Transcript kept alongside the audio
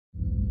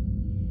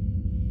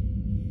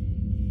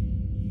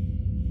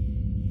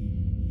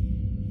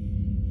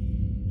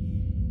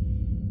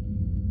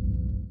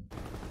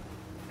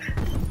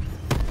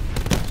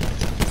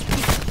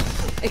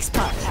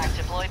Expired. Attack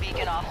deploy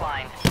beacon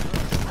offline.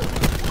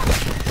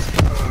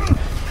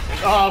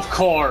 Of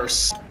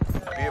course.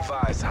 Be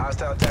advised,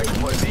 hostile attack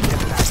deploy beacon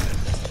inactive.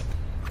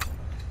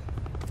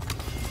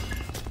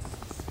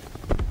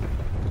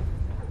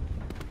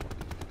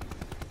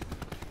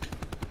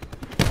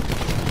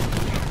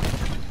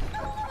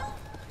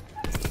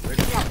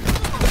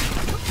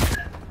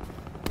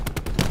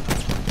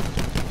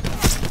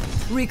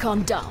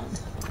 Recon down.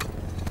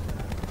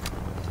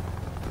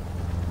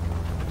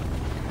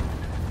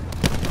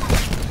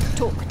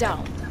 Talk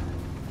down.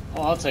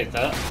 Oh, I'll take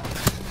that.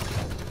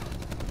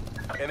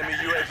 Enemy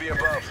UAV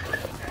above.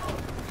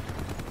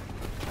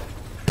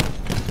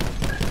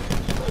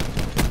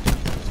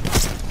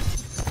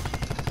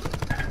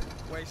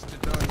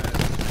 Wasted donut.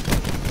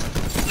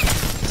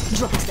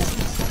 Drop them.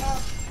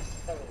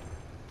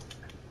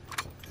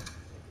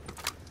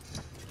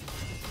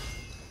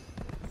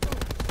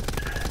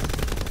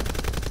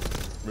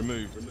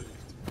 Removed.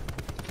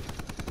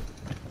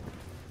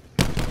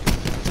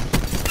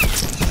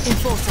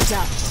 Enforcer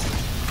down.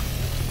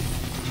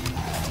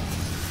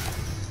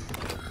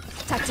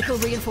 Tactical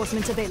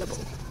reinforcements available.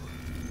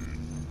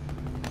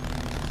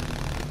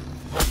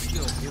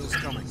 Still, heals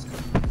coming.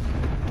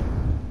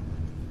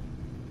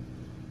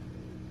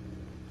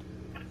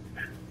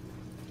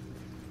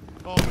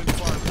 Arm and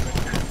fire.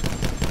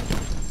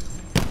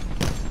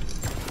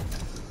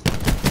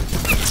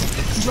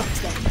 Drop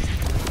them.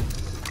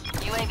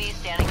 UAV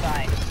standing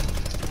by.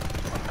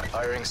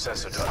 Firing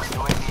sensor dart.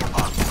 UAV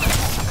above.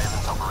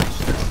 Surveillance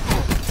operation.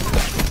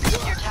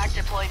 Your attack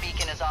deploy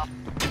beacon is off.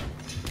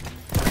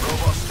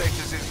 Robot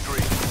status is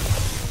green.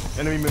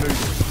 Enemy maneuver.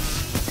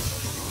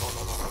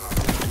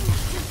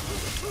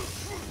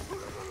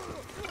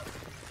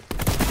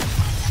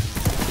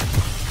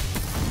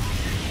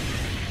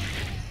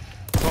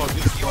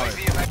 Target spotted. UAV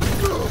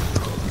evacuated.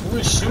 Who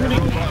is shooting?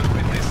 Robot has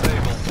been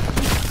disabled.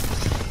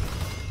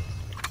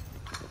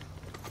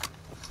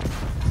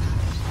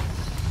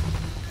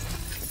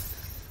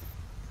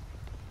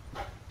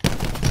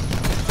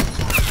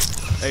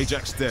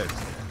 Ajax dead.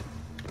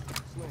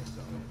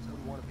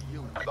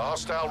 The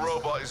hostile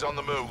robot is on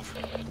the move.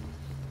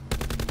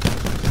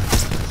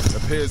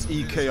 Appears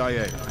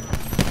EKIA.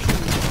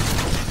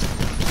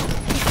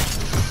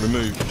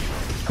 Removed.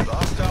 The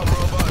hostile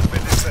robot has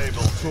been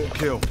disabled. Talk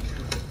kill.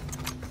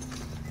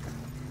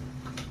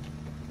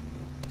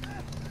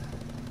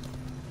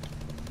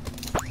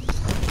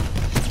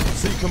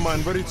 Seeker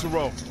mine ready to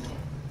roll.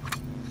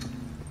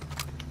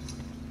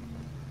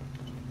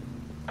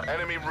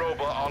 Enemy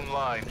robot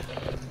online.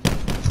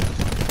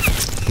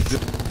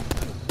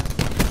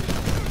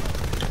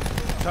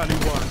 Tally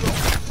one.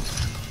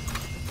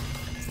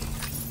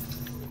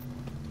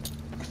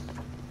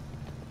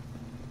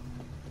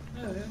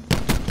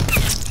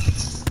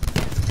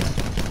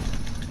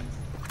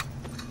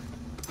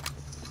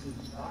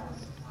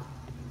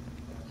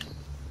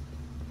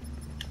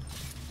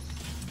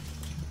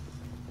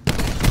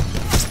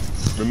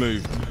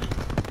 Removed.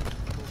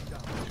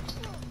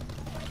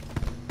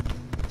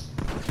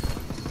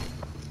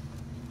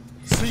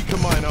 Seeker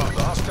mine up.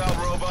 The hostile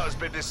robot has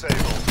been disabled.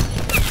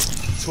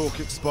 Talk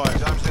expired.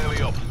 Time's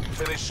nearly up.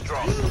 Finish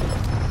strong.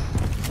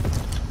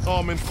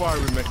 Arm and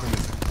firing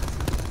mechanism.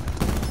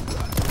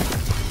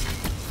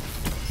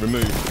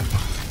 Removed.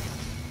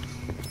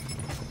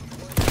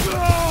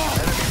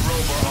 Enemy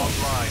robot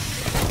online.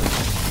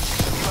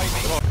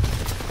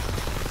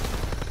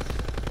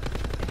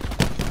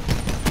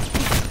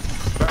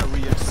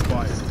 Battery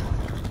expired.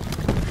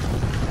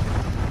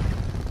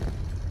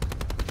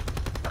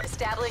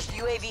 Established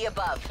UAV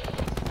above.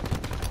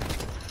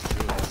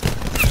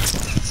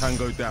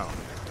 Tango down.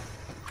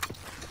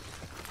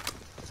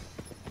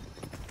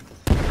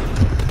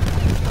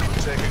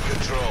 Taking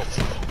control.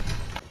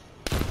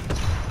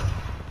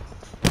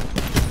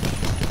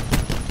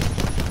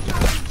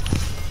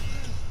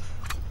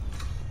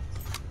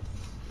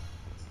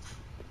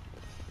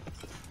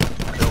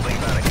 Building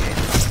barricade.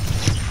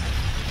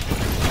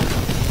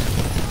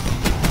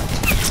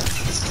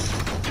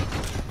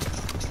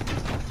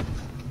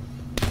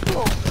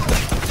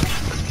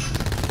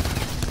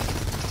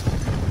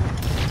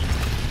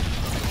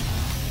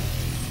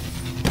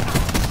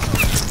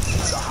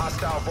 The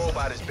hostile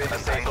robot has been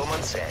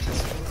entanglement set.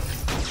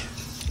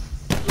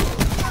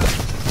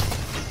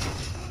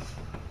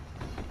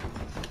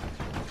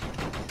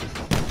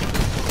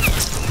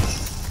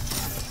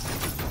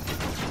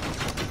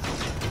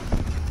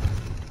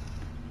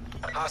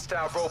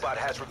 Hostile robot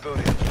has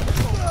rebooted.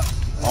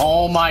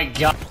 Oh my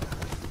god.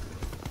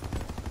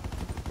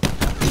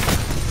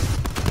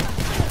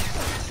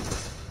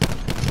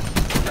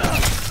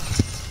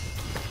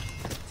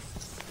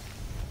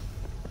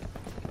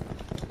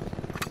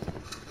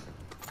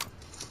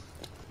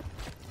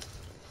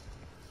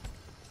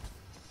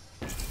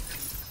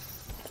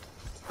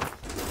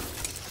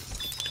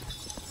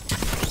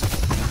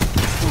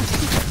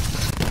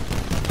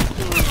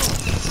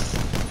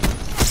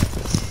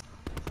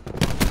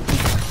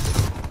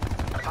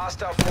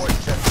 Hostile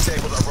forces have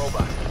disabled our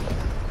robot.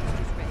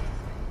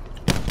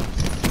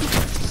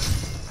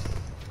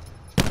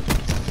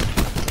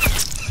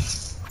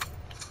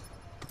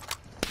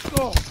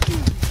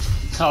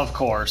 Of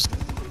course.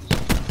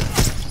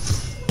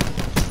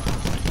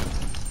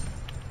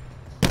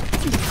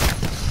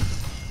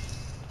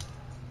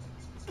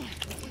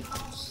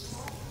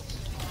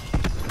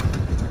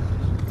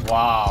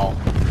 Wow.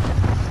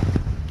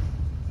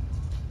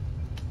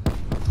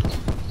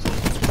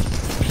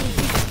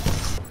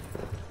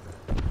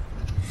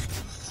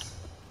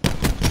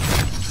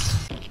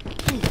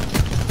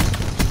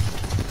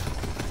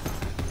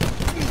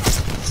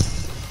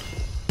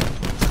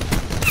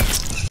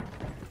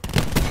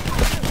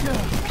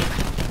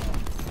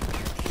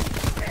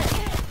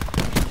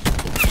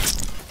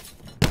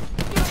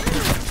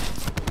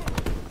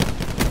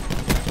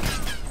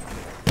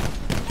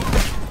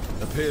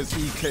 Appears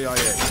EKIA.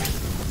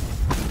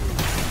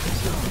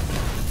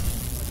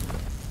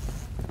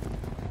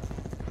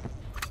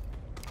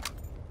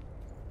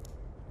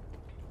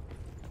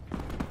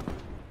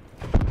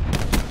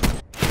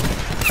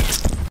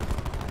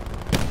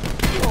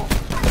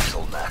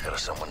 This'll knacker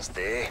someone's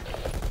day.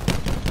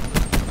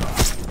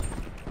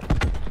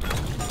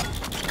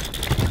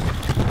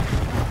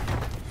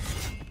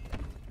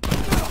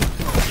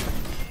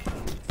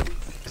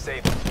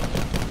 Save it.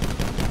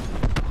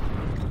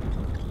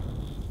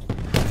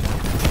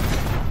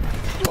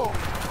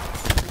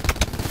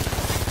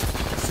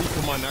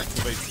 Command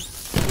activated.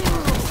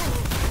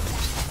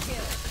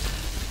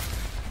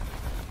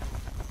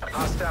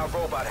 Hostile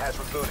robot has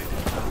rebooted.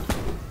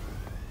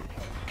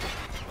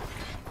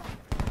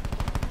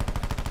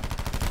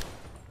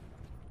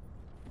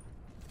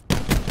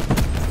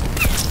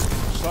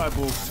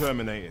 Cyborg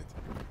terminated.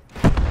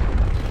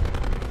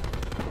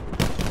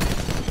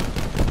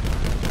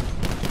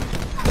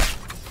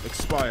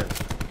 Expired.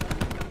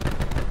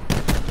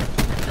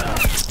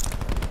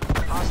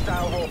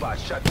 Hostile robot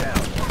shut down.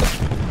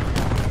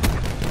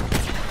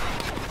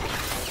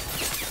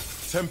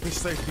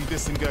 Tempest safely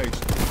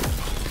disengaged.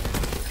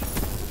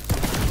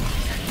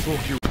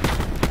 Talk you.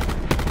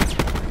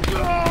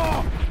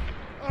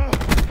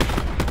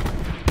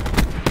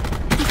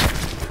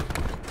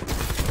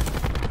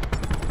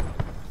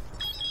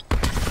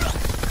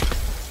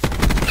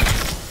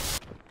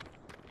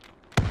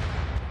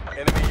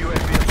 Enemy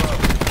UAV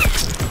above.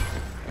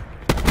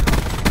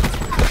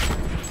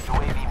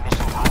 UAV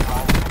mission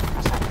timeline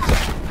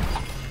 50%.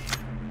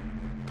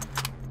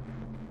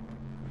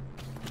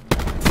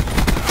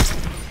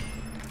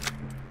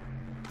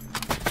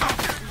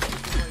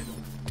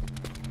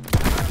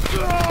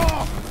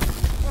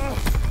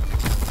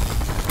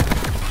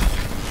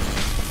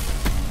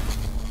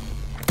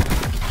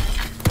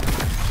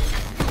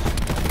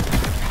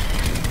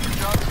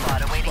 Drone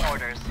squad awaiting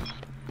orders.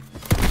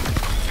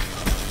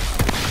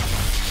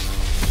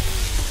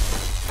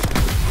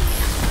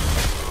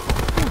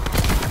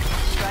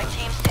 Strike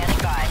team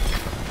standing by.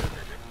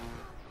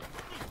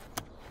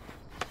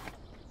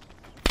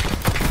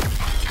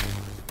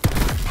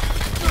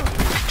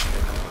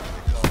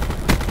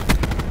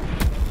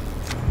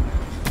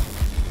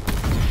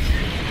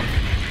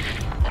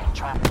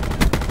 Traffic.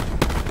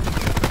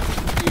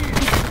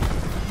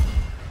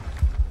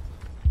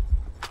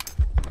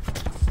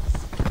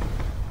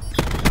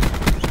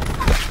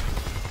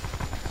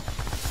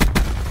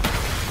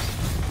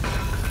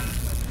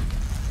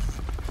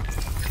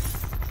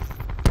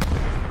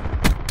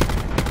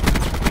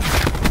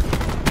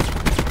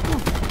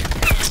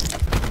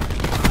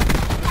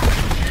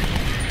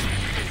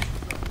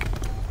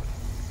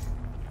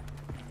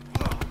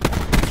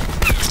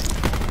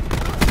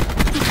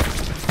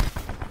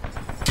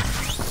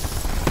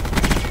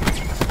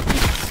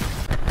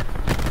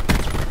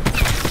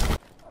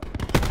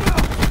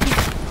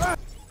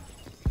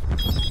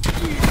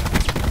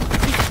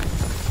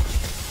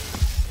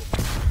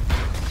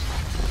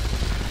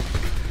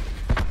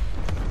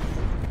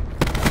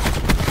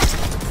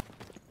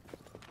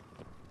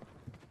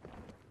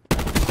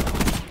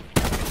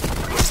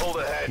 Hold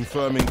ahead.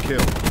 Confirming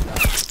kill.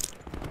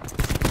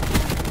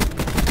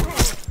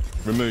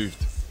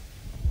 Removed.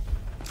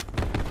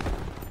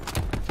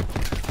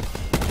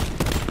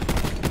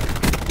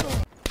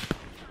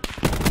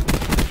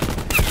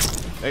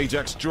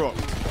 Ajax dropped.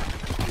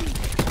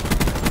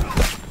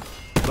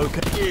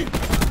 Locate.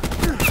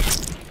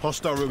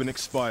 Hostile ruin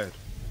expired.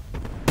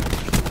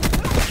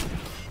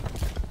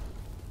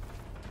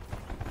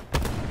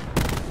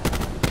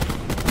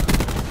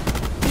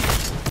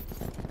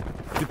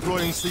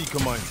 Deploying seeker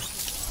mine.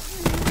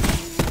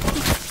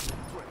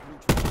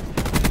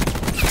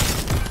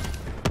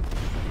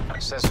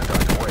 Sensor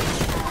duct away.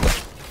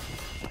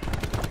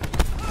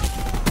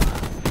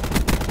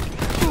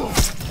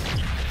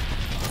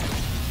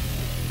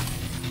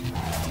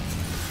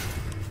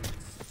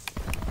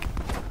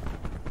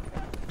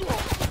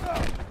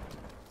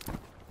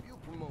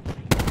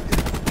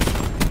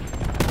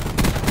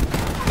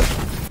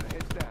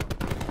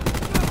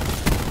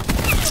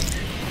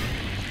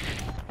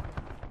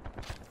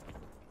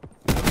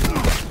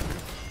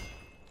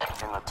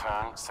 In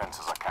return,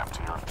 sensors are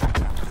capturing your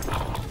objective.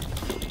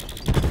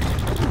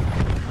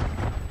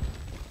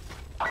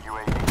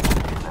 UAV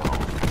level.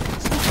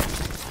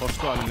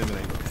 Hostile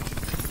eliminated.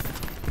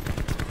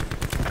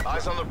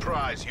 Eyes on the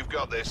prize. You've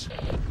got this.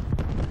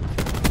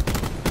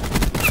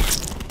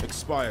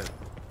 Expired.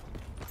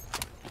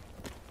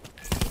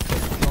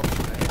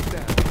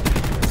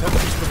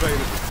 Tempest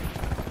available.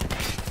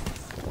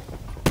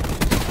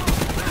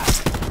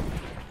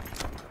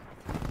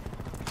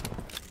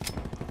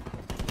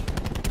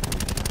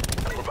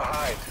 We're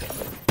behind.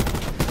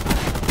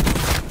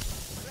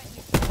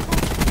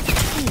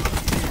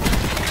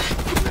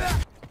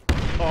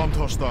 Armed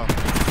hostile.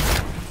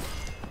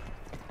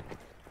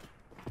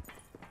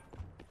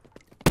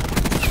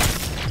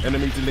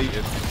 Enemy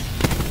deleted.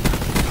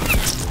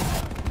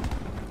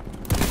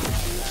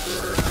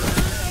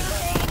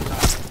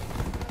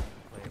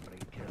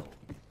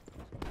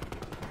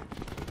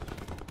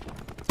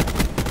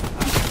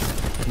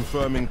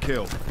 Confirming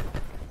kill.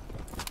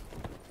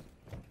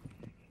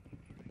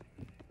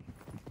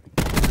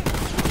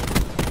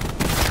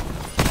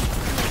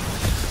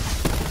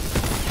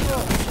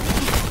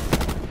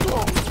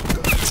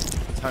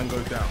 Tango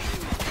down.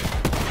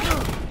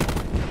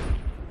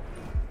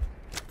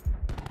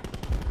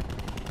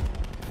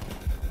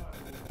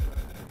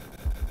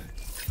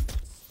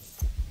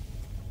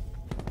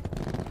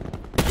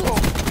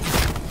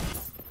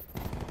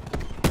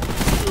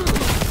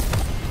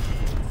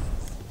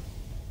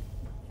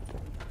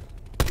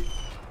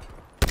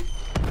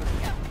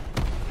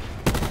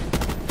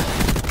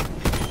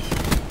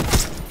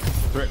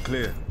 Threat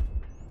clear.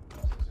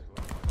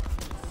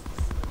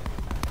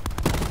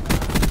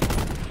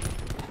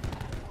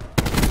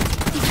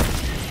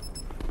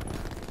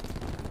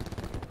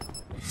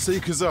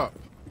 Seekers up.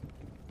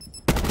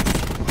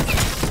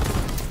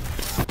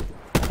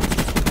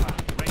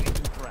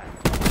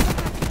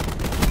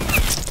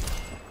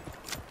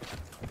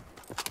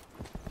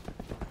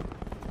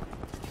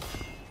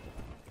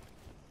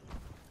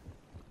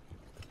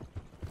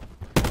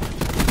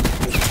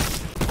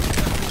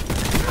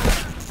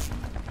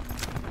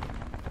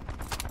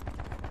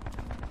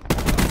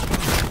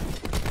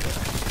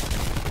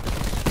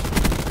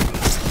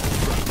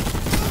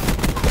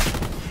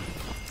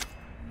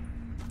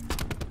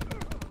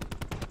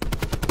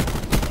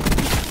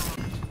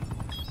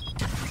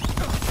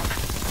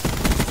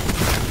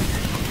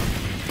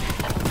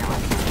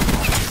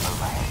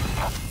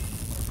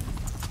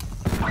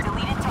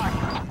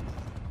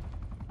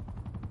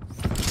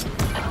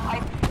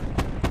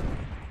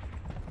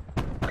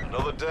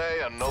 Another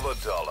day, another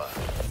dollar.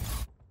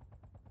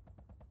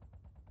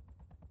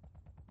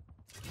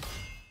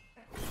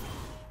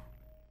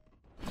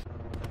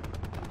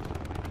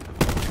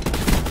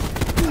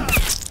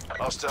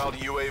 Hostile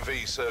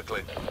UAV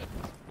circling.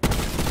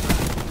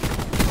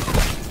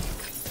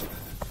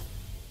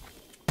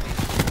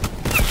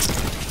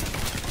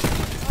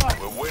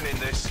 We're winning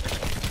this.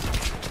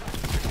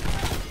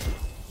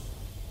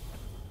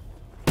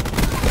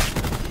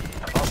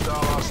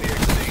 Hostile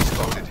RCXD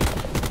spotted.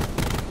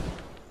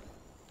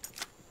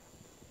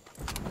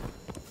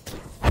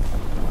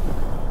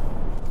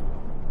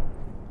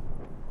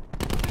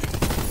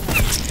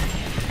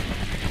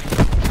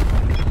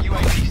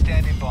 UAV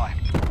standing by.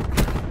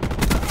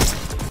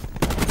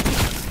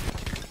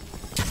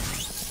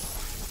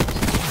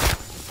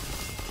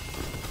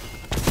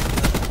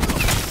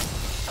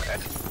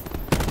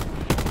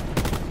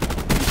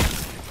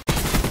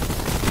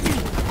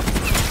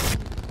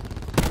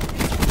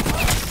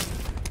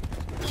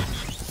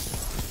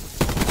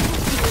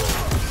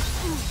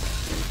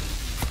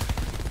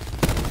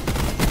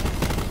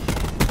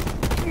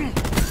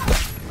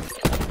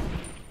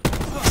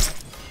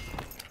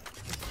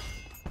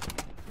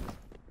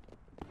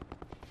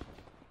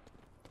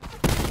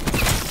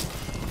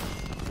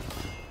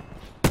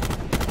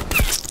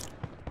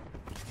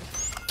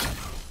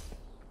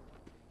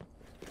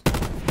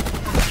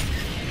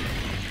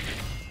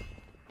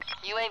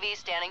 UAV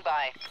standing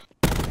by.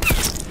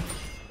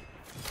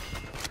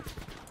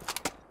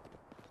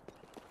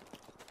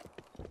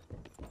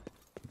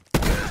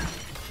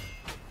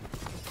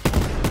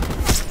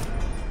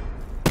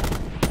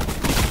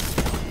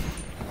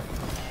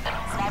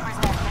 Sniper's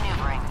net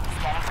maneuvering.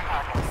 Scanning for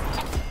targets.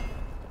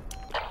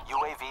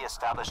 UAV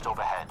established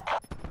overhead.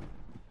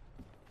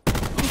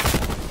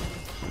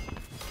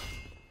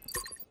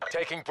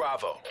 Taking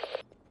Bravo.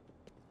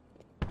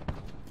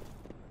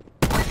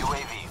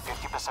 UAV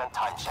 50%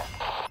 time check.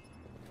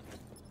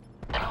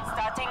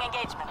 Starting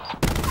engagement.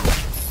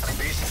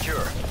 Be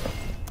secure.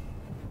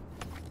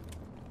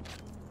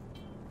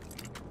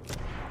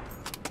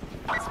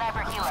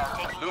 Sniper helo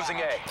taking Losing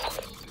A.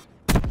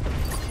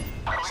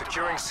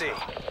 Securing C.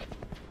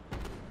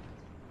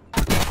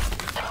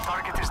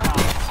 Target is down.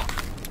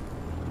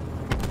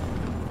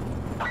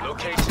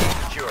 Location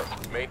secure.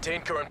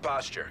 Maintain current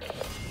posture.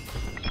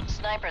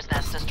 Sniper's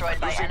nest destroyed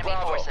by Losing enemy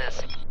Bravo.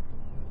 forces.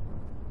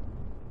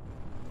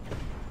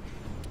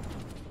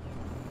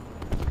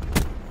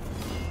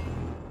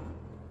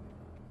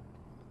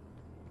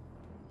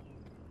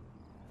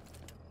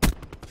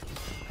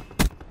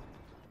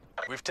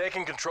 We've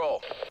taken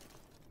control.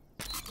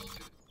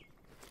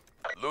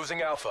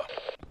 Losing Alpha.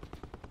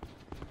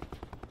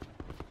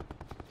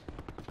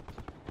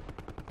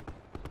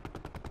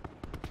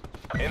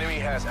 Enemy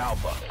has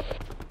Alpha.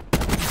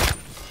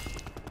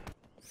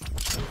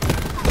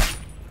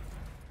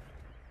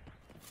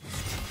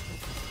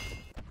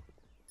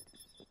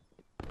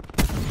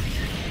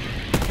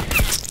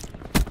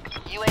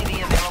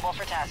 UAV available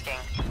for tasking.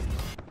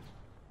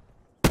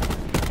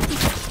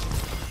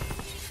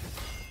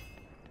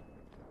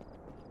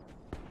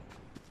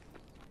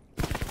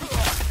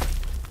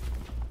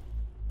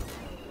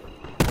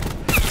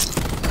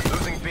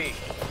 Losing B.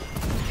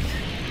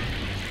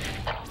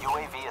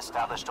 UAV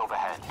established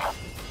overhead.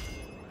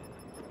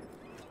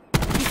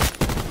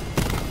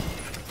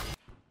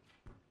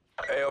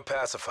 AO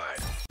pacified.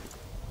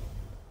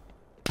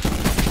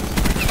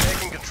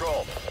 Taking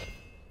control.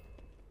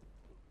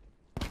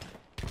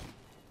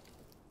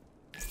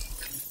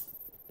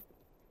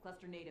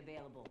 Cluster nade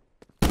available.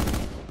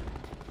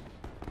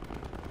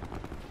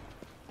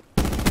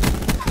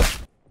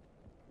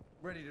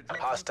 Ready to drop.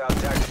 Hostile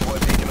tactical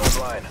beacon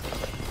online.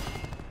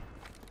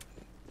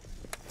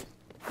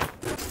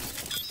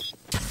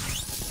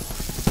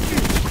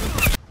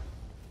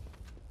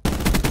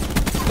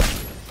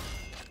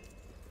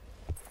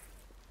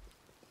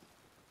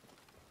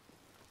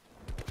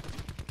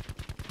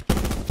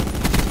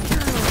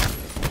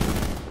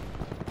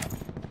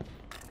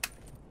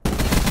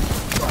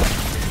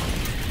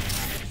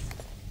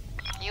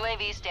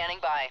 UAV standing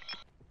by.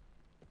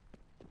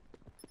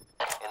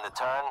 In the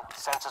turn,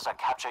 sensors are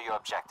capture your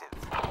objective.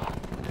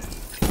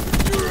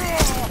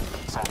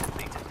 Sensor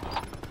deleted.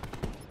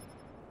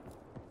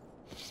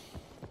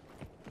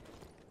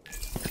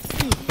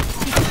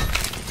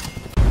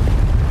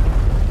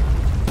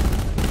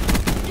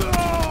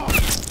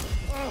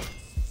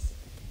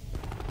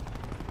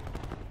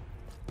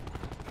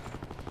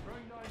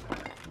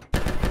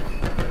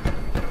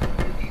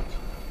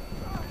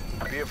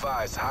 Be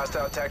advised,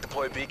 hostile attack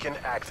deploy beacon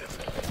active.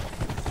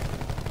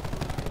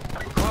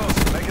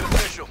 Close, make it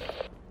official.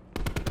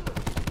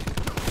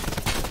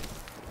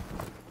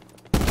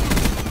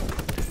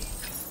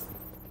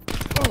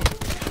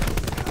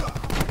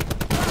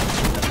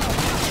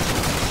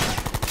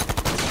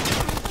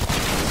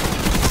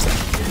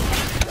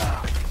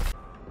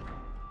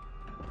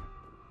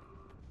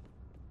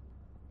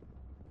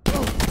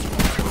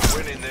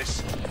 We're winning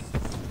this.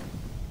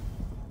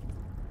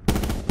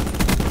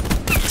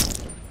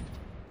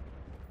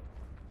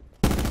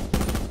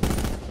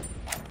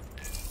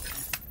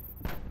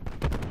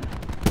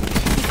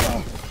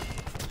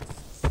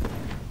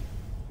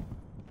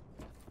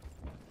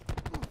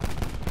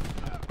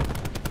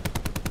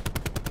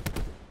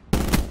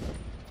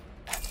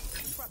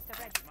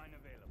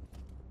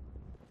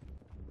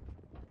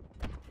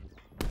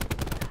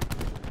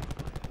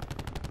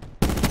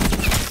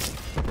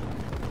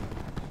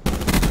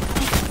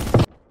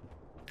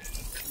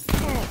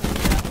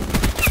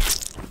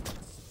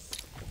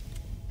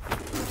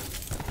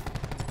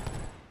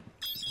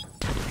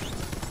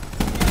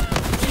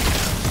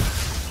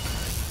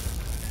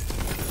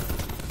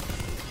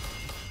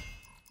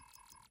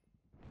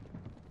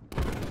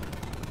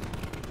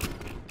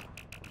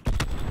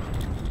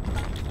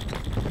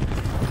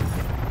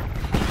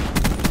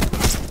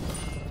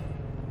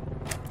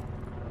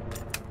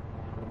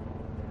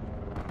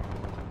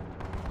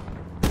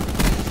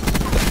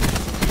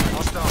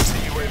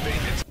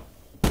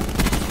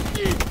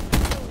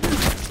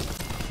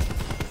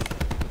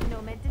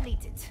 Nomad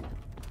deleted.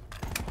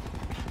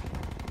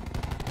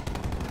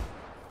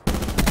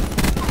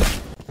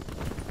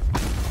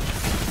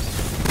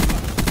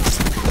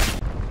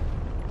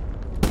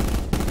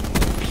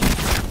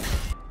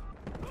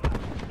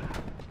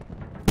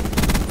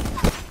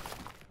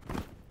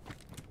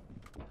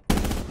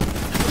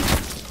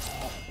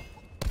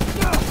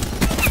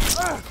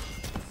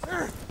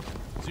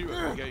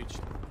 Zero engaged.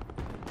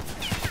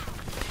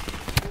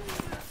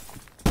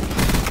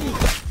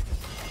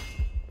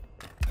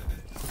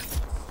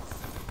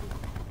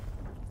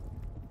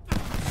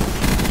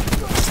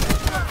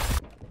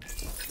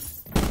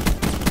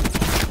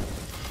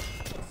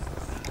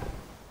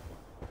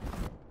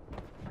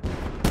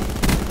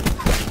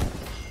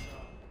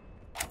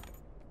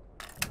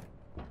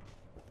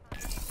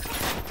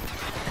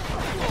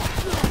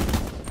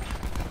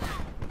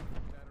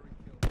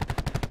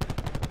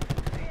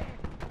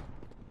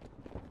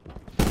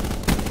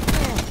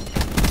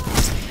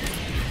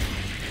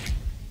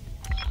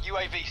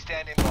 UAV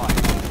standing by.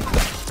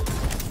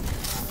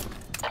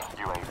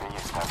 UAV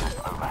established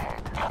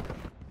overhead.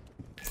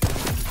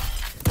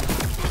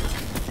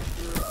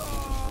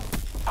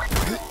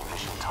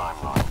 Mission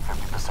timeline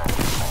 50%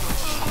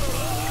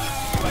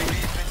 UAV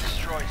has been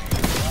destroyed.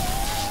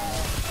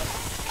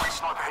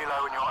 Sniper helo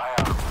in your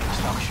AO.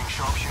 Establishing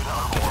sharpshooter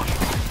overwatch.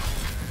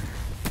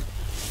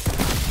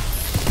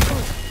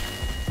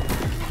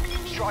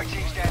 Strike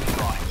team standing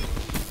by.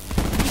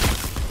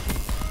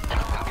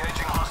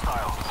 Engaging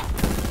hostile.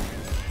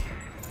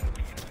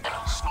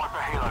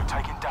 Sniper helo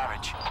taking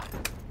damage.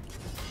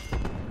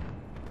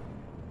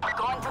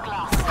 Going for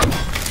glass.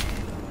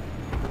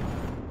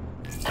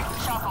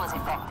 Shot was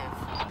effective.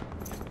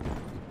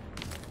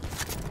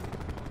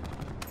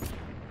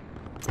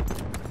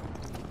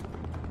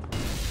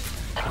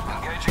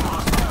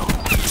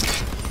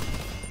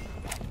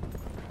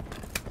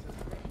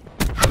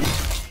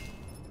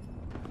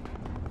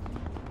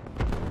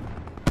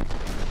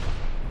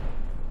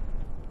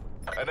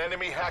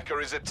 Enemy hacker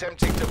is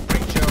attempting to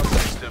breach our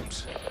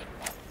systems.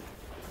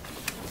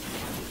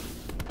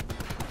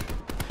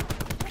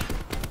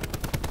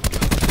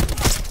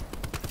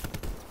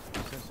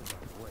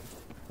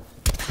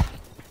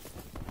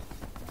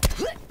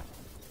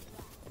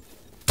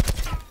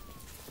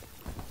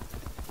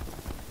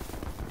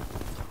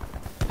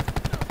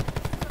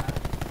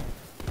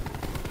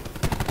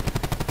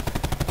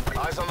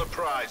 Eyes on the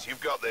prize, you've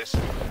got this.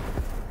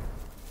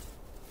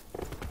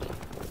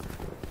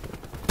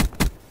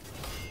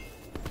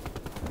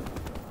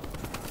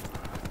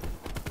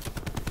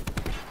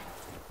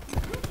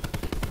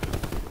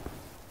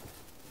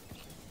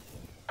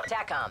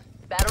 TACOM,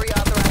 battery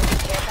authorizing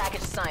care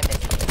package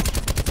assignment.